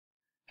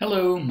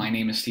Hello, my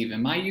name is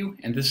Stephen Mayeux,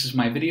 and this is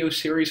my video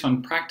series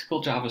on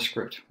practical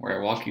JavaScript, where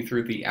I walk you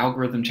through the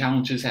algorithm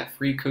challenges at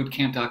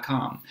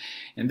freecodecamp.com.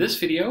 In this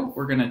video,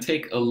 we're going to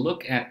take a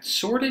look at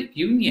sorted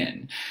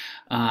union,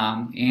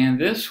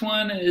 and this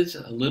one is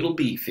a little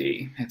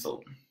beefy. It's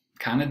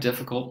kind of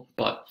difficult,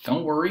 but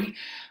don't worry.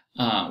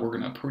 We're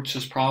going to approach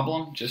this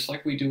problem just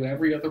like we do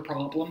every other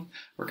problem.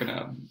 We're going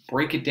to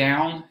break it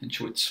down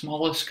into its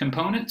smallest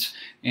components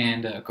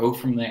and go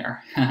from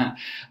there.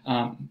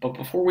 But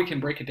before we can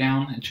break it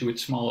down into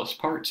its smallest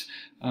parts,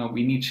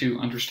 we need to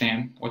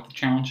understand what the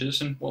challenge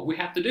is and what we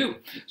have to do.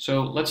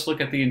 So let's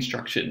look at the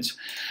instructions.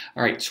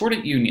 All right,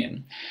 sorted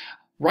union.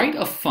 Write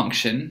a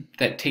function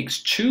that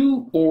takes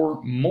two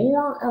or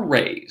more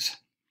arrays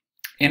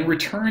and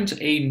returns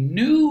a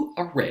new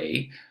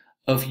array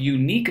of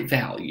unique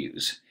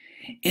values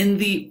in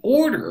the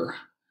order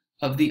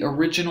of the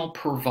original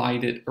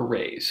provided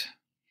arrays.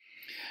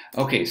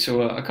 Okay,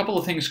 so a couple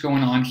of things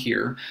going on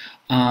here.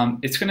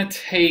 It's going to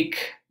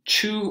take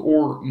two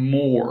or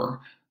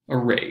more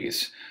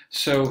arrays.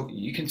 So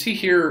you can see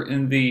here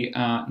in the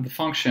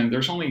function,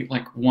 there's only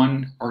like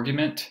one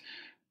argument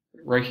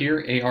right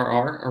here,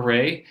 ARR,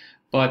 array.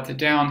 But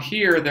down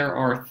here, there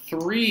are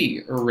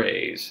three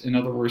arrays. In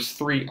other words,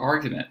 three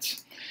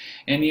arguments.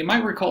 And you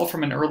might recall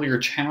from an earlier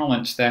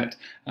challenge that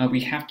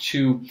we have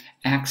to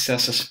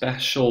access a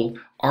special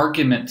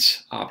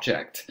arguments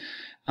object.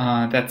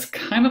 That's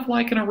kind of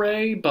like an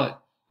array,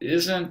 but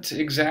isn't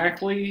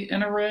exactly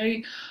an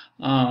array.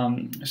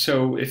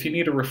 So if you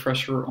need a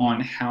refresher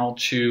on how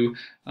to,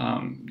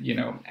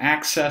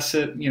 access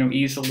it,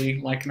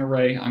 easily like an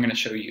array, I'm going to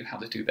show you how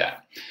to do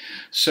that.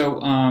 So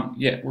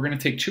yeah, we're going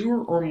to take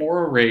two or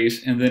more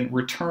arrays and then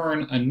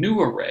return a new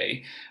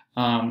array.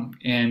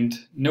 And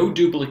no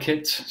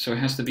duplicates, so it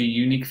has to be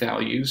unique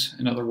values,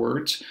 in other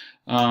words,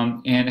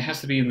 and it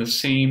has to be in the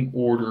same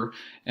order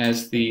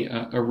as the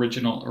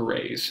original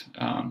arrays.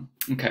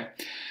 Okay.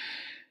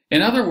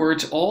 In other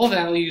words, all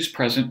values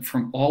present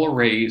from all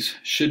arrays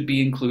should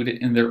be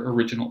included in their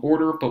original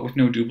order, but with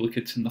no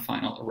duplicates in the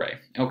final array.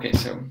 Okay,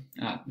 so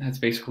that's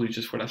basically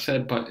just what I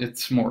said, but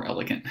it's more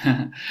elegant.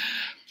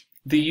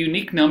 The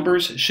unique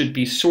numbers should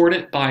be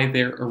sorted by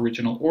their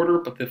original order,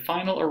 but the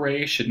final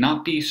array should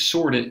not be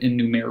sorted in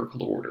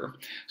numerical order.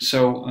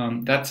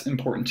 So that's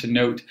important to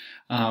note.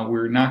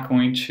 We're not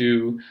going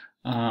to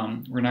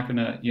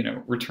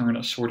return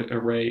a sorted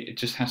array. It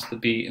just has to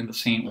be in the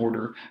same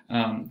order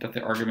that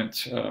the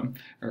arguments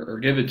are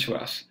given to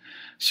us.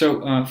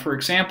 So for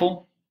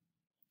example,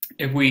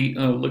 if we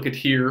look at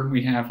here,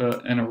 we have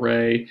an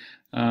array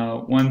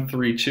 1,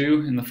 3,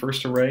 2 in the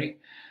first array,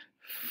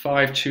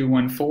 5, 2,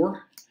 1,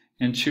 4.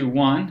 And 2,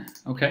 1,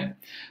 okay?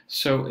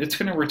 So it's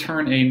going to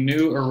return a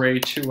new array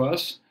to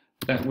us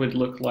that would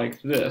look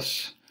like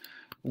this.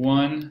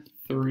 1,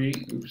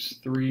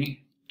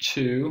 3,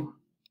 2,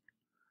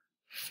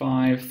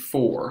 5,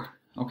 4,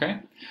 okay?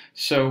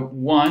 So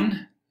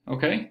 1,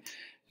 okay?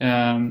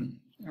 All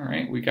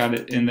right, we got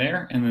it in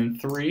there, and then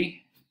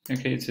 3,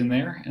 okay, it's in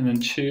there, and then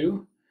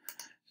 2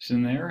 is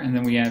in there, and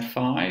then we add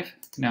 5,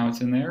 now it's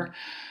in there.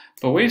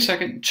 But wait a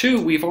second, 2,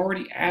 we've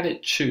already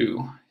added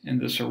 2 in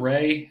this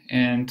array,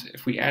 and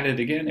if we add it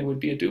again, it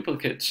would be a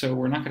duplicate, so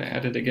we're not going to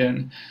add it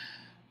again.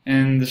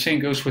 And the same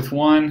goes with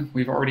 1.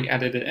 We've already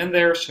added it in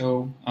there,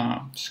 so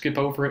skip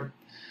over it.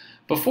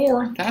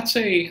 Before, that's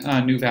a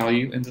new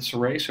value in this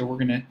array, so we're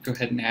going to go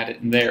ahead and add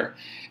it in there.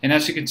 And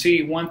as you can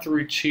see, 1,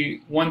 3,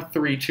 2,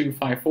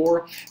 5,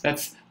 4,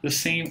 that's the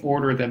same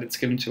order that it's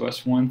given to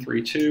us. 1,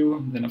 3,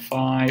 2, then a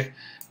 5.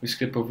 We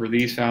skip over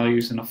these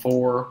values and a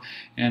 4,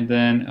 and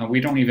then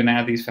we don't even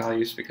add these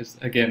values because,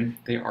 again,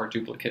 they are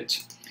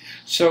duplicates.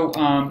 So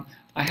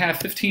I have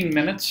 15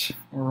 minutes,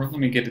 or let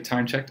me get a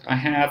time checked. I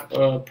have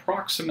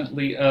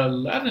approximately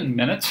 11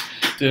 minutes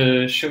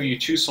to show you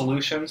two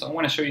solutions. I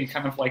want to show you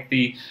kind of like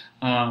the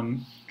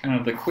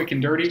quick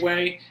and dirty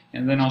way,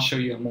 and then I'll show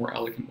you a more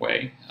elegant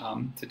way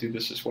to do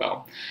this as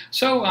well.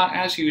 So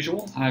as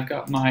usual, I've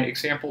got my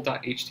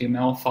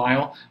example.html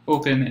file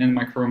open in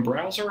my Chrome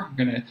browser. I'm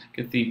going to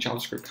get the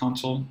JavaScript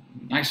console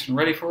nice and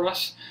ready for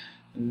us.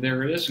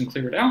 There it is, and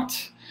clear it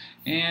out.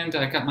 And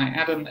I got my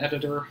Atom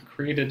editor,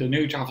 created a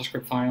new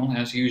JavaScript file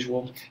as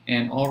usual,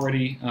 and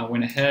already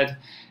went ahead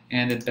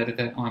and embedded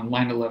that on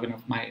line 11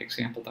 of my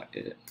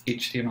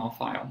example.html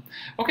file.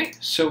 Okay,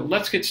 so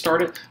let's get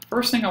started.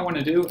 First thing I want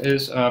to do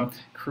is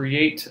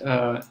create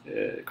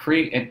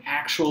an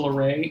actual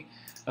array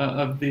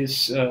of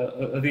these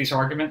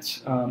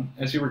arguments.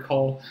 As you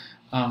recall,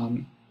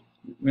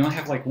 we only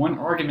have like one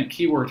argument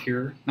keyword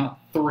here, not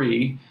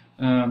three.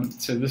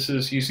 So this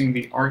is using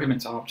the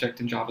arguments object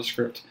in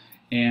JavaScript.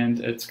 And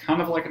it's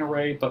kind of like an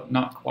array, but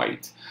not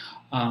quite.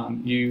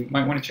 You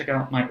might want to check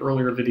out my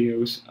earlier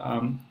videos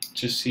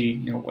to see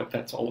what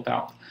that's all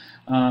about.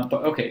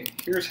 But okay,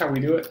 here's how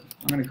we do it.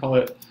 I'm going to call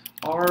it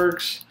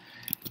args,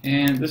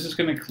 and this is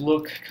going to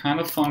look kind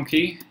of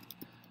funky,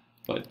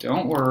 but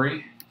don't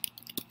worry.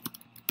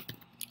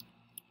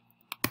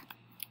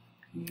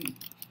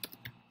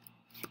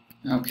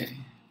 Okay.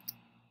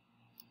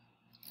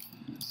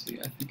 Let's see,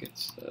 I think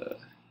it's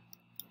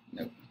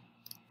nope.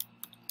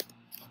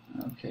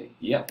 Okay,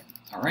 yep,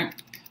 all right.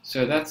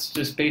 So that's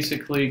just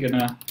basically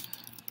gonna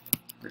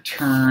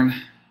return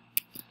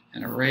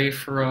an array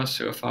for us.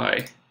 So if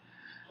I,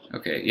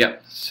 okay,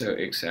 yep, so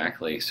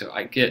exactly. So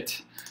I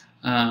get,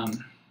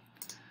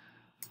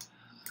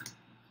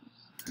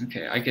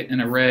 okay, I get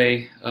an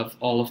array of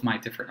all of my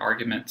different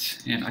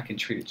arguments, and I can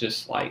treat it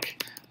just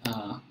like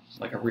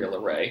a real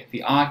array.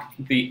 The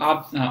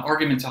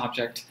arguments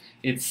object,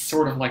 it's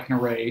sort of like an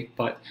array,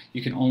 but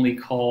you can only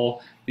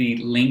call the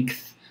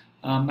length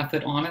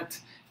method on it,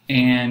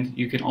 and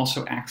you can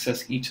also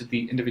access each of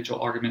the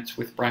individual arguments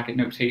with bracket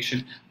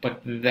notation,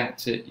 but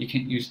that's it. You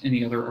can't use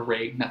any other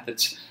array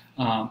methods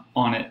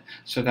on it,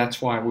 so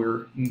that's why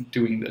we're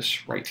doing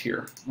this right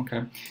here.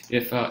 Okay,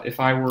 if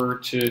I were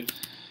to,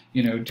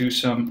 you know, do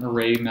some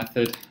array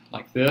method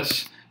like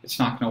this, it's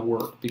not going to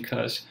work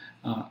because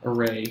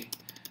array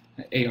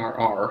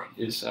ARR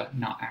is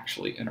not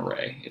actually an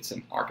array, it's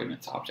an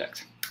arguments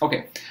object.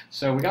 Okay,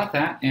 so we got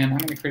that, and I'm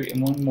going to create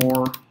one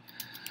more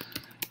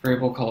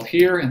variable called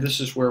here, and this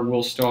is where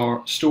we'll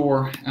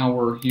store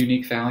our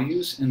unique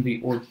values in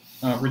the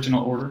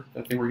original order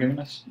that they were given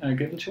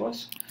to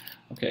us.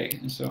 Okay,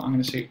 and so I'm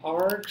going to say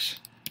args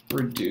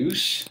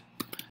reduce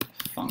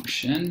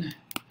function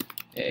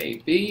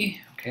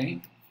AB.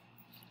 Okay,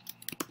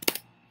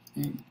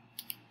 and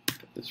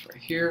put this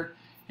right here,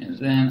 and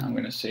then I'm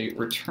going to say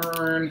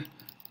return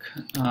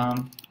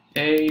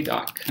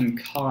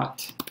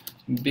a.concat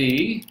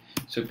b.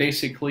 So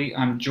basically,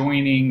 I'm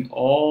joining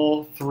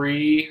all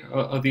three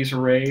of these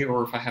array,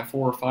 or if I have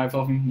 4 or 5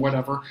 of them,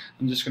 whatever,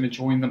 I'm just going to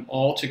join them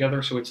all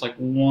together so it's like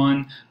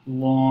one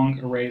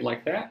long array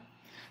like that.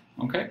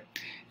 Okay,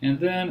 and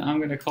then I'm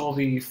going to call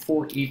the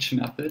for each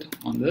method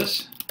on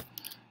this.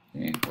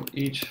 Okay, for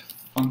each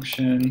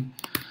function.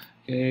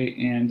 Okay,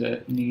 and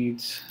it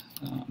needs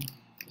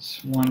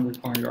this one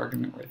required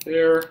argument right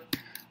there.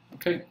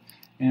 Okay,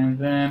 and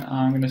then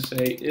I'm going to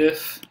say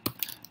if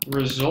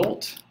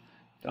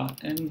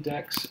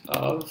result.index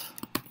of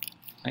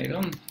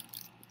item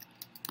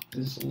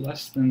is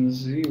less than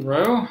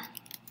 0,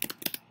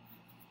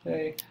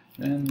 okay,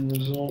 then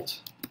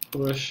result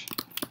push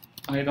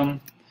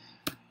item.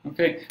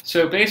 Okay,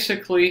 so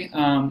basically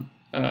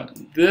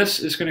this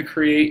is going to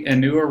create a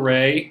new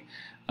array.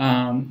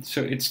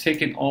 So it's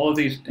taken all of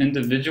these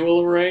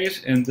individual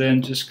arrays and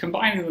then just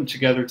combining them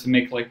together to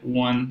make like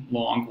one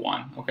long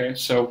one. Okay,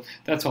 so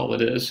that's all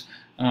it is.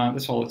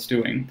 That's all it's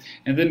doing.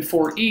 And then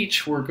for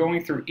each, we're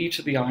going through each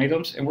of the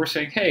items and we're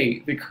saying,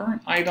 hey, the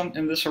current item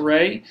in this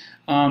array,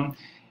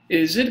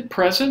 is it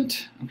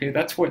present? Okay,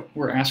 that's what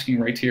we're asking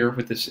right here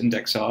with this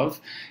index of.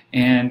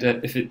 And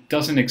if it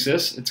doesn't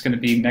exist, it's going to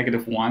be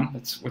 -1.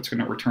 That's what's going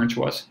to return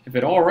to us. If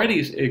it already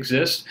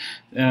exists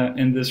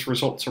in this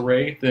results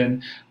array,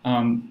 then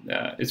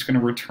it's going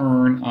to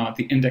return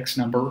the index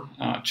number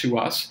to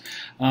us.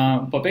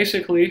 But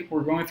basically,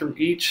 we're going through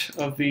each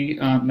of the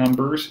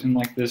numbers in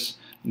like this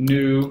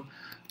new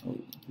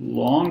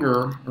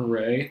longer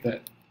array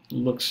that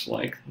looks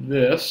like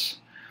this.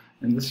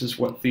 And this is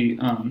what the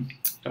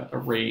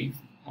array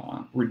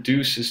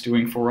reduce is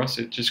doing for us.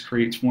 It just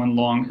creates one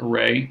long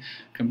array,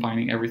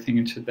 combining everything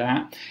into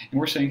that. And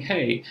we're saying,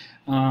 hey,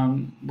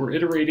 we're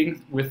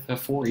iterating with the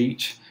for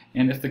each,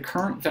 and if the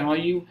current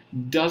value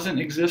doesn't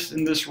exist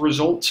in this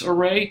results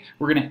array,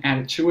 we're going to add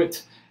it to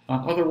it.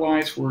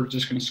 Otherwise, we're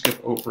just going to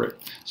skip over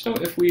it. So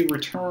if we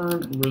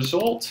return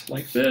result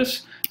like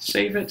this,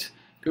 save it,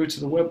 go to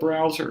the web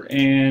browser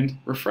and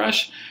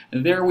refresh,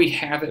 and there we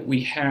have it.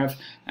 We have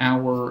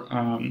our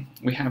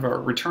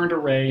returned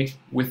array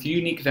with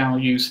unique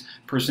values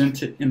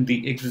presented in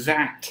the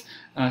exact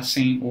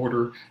same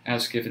order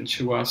as given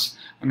to us.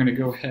 I'm going to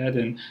go ahead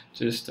and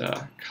just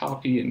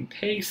copy and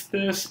paste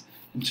this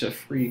into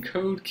free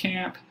code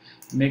camp.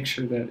 Make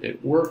sure that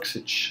it works.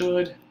 It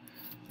should.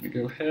 Let me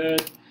go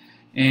ahead.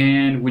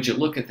 And would you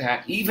look at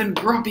that? Even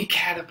Grumpy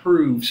Cat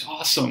approves.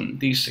 Awesome.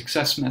 These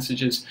success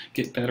messages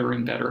get better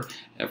and better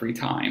every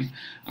time.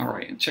 All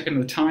right, checking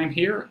the time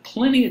here.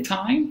 Plenty of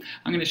time.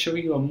 I'm going to show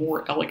you a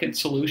more elegant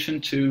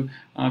solution to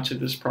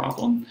this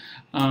problem.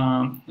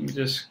 Let me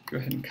just go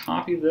ahead and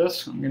copy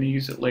this. I'm going to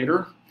use it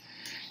later.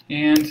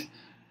 And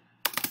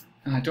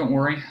don't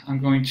worry, I'm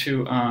going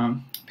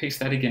to paste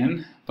that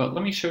again. But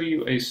let me show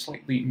you a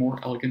slightly more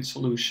elegant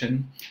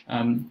solution.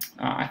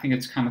 I think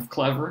it's kind of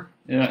clever,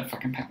 if I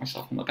can pat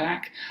myself on the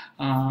back.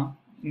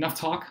 Enough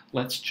talk,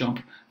 let's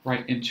jump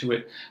right into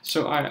it.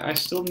 So I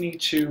still need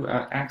to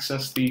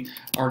access the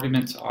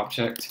arguments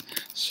object.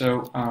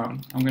 So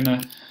I'm going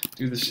to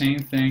do the same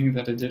thing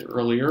that I did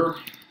earlier.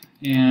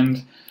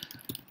 And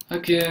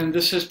again,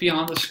 this is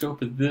beyond the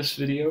scope of this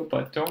video,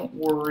 but don't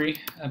worry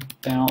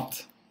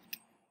about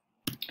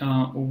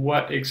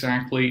what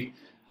exactly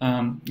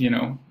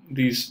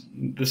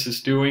this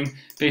is doing.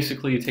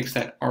 Basically, it takes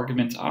that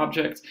argument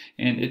object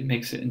and it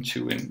makes it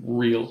into a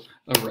real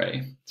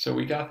array. So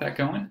we got that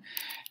going.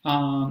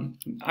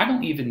 I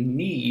don't even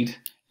need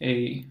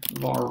a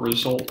var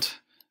result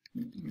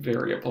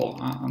variable.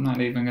 I'm not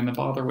even going to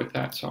bother with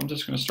that. So I'm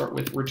just going to start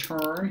with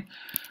return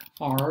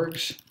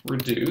args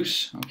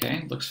reduce.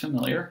 Okay, looks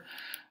familiar.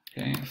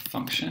 Okay,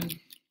 function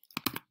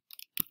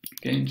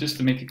Okay, and just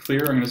to make it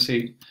clear, I'm going to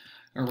say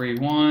array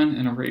 1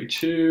 and array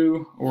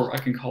 2, or I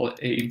can call it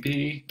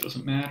AB,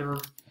 doesn't matter. All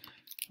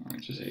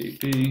right, just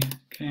AB,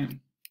 okay.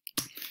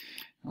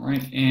 All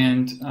right,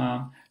 and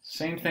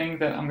same thing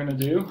that I'm going to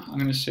do, I'm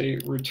going to say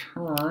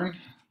return.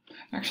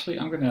 Actually,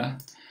 I'm going to,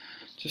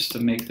 just to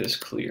make this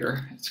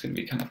clear, it's going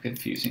to be kind of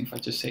confusing if I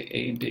just say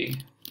A and B.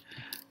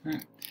 All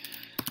right.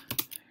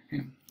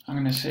 Okay. I'm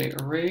going to say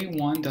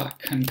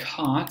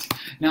array1.concat.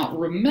 Now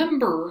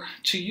remember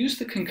to use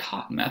the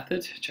concat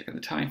method, checking the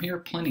time here,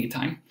 plenty of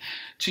time.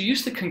 To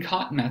use the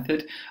concat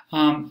method,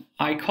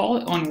 I call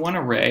it on one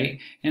array,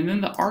 and then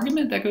the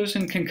argument that goes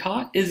in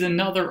concat is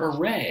another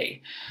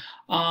array.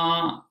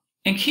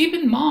 And keep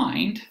in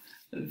mind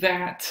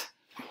that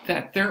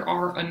there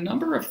are a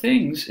number of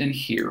things in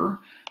here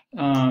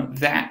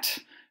that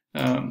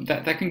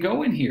can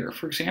go in here.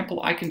 For example,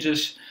 I can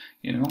just,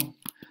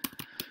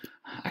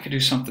 I could do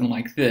something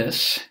like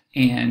this,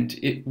 and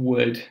it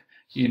would,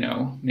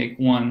 make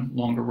one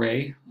long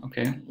array,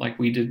 okay, like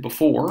we did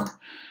before,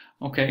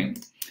 okay,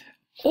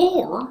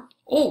 or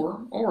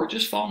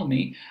just follow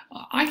me.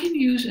 I can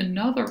use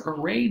another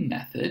array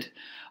method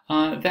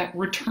that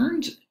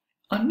returns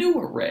a new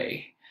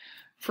array.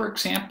 For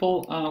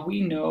example,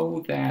 we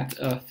know that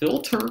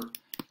filter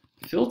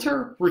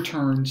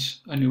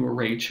returns a new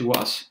array to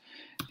us,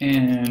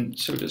 and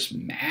so does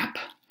map.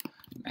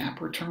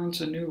 Map returns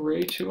a new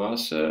array to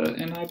us,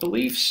 and I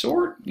believe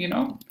sort,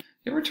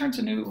 it returns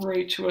a new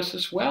array to us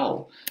as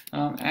well,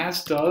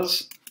 as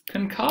does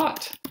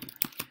concat.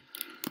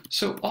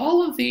 So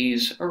all of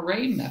these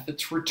array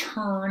methods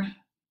return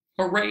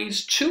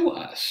arrays to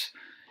us,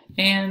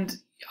 and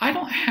I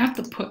don't have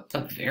to put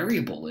a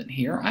variable in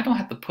here. I don't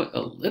have to put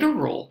a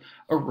literal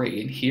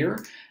array in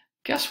here.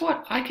 Guess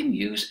what? I can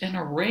use an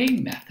array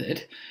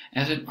method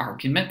as an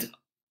argument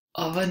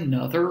of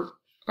another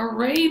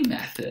array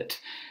method.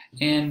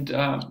 And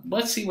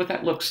let's see what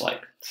that looks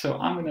like. So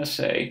I'm going to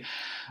say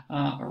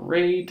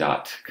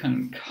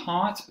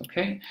array.concat,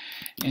 okay,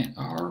 and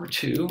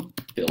R2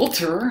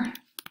 filter.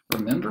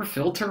 Remember,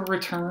 filter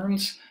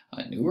returns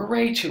a new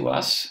array to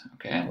us.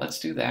 Okay, let's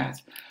do that.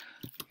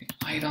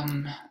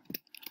 Item.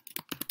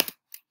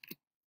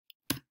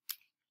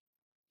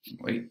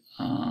 Wait.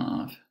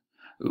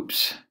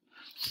 Oops.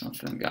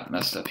 Something got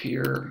messed up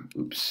here.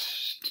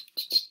 Oops.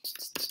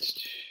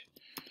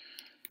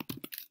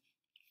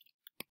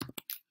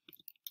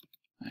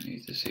 I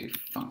need to say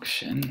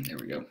function. There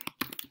we go.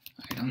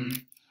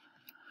 Item.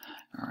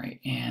 All right,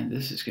 and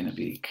this is going to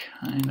be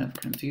kind of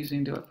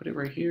confusing. Do I put it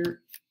right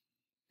here?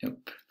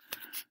 Nope.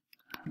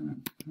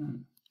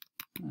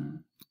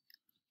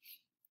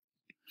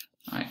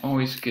 I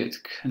always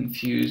get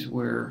confused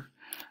where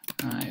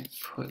I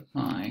put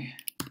my...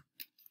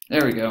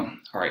 There we go.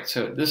 All right,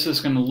 so this is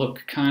going to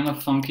look kind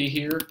of funky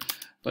here,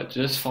 but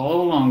just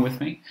follow along with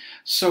me.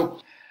 So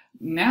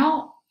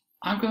now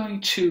I'm going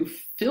to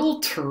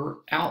filter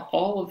out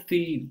all of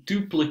the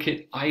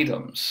duplicate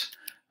items.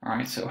 All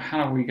right, so how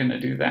are we going to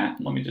do that?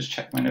 Let me just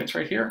check my notes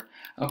right here.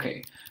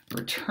 Okay,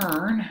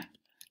 return,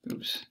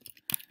 oops,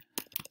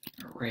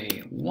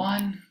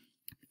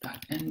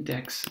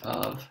 array1.index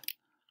of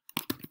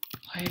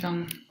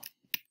item.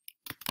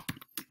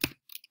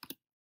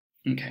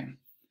 Okay,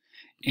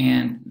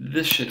 and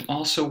this should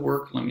also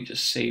work. Let me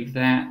just save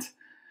that,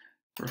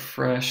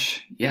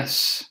 refresh,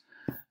 yes.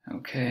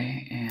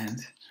 Okay, and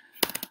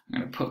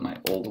I'm going to put my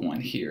old one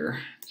here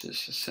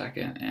just a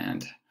second,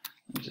 and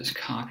let me just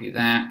copy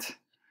that.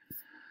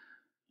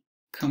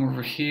 Come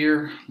over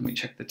here, let me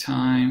check the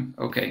time.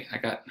 Okay, I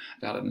got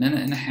about a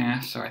minute and a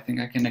half, so I think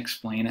I can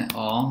explain it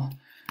all.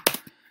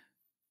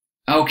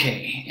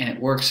 Okay, and it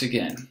works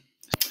again.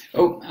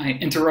 Oh, I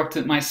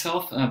interrupted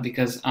myself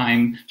because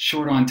I'm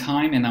short on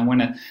time, and I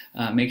want to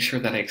make sure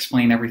that I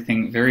explain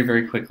everything very,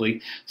 very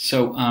quickly.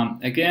 So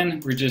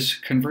again, we're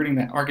just converting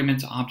that argument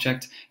to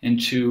object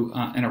into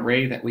an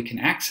array that we can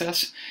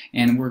access,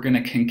 and we're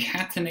going to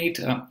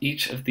concatenate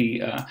each of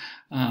the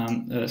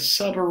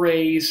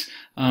subarrays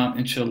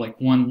into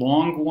like one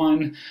long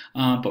one.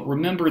 But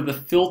remember, the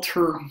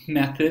filter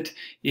method,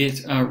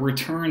 it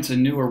returns a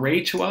new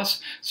array to us.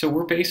 So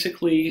we're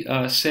basically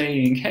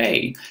saying,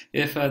 hey,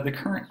 if the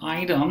current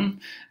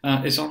item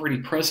is already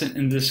present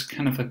in this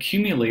kind of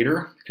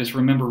accumulator, because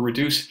remember,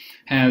 reduce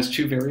has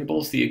two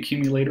variables, the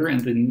accumulator and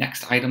the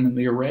next item in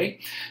the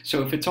array.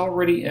 So if it's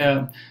already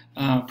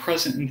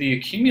present in the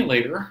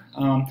accumulator,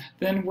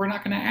 then we're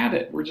not going to add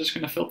it. We're just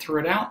going to filter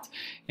it out,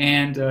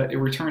 and it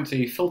returns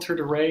a filtered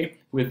array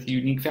with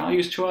unique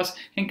values to us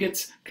and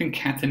gets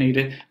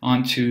concatenated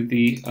onto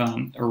the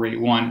array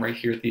 1 right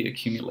here at the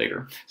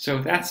accumulator.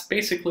 So that's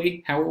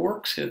basically how it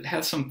works. It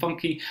has some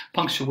funky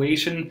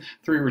punctuation,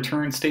 3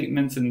 return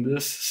statements, and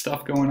this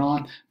stuff going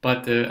on,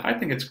 but I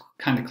think it's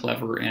kind of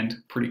clever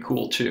and pretty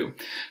cool too.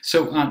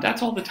 So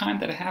that's all the time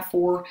that I have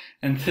for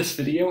in this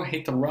video. I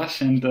hate to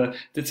rush and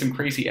did some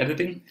crazy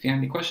editing. If you have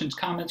any questions,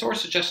 comments, or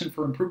suggestions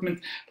for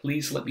improvement,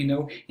 please let me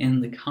know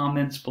in the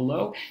comments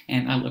below,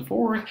 and I look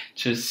forward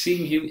to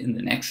seeing you in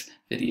the next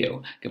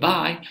video.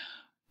 Goodbye.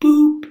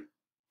 Boop.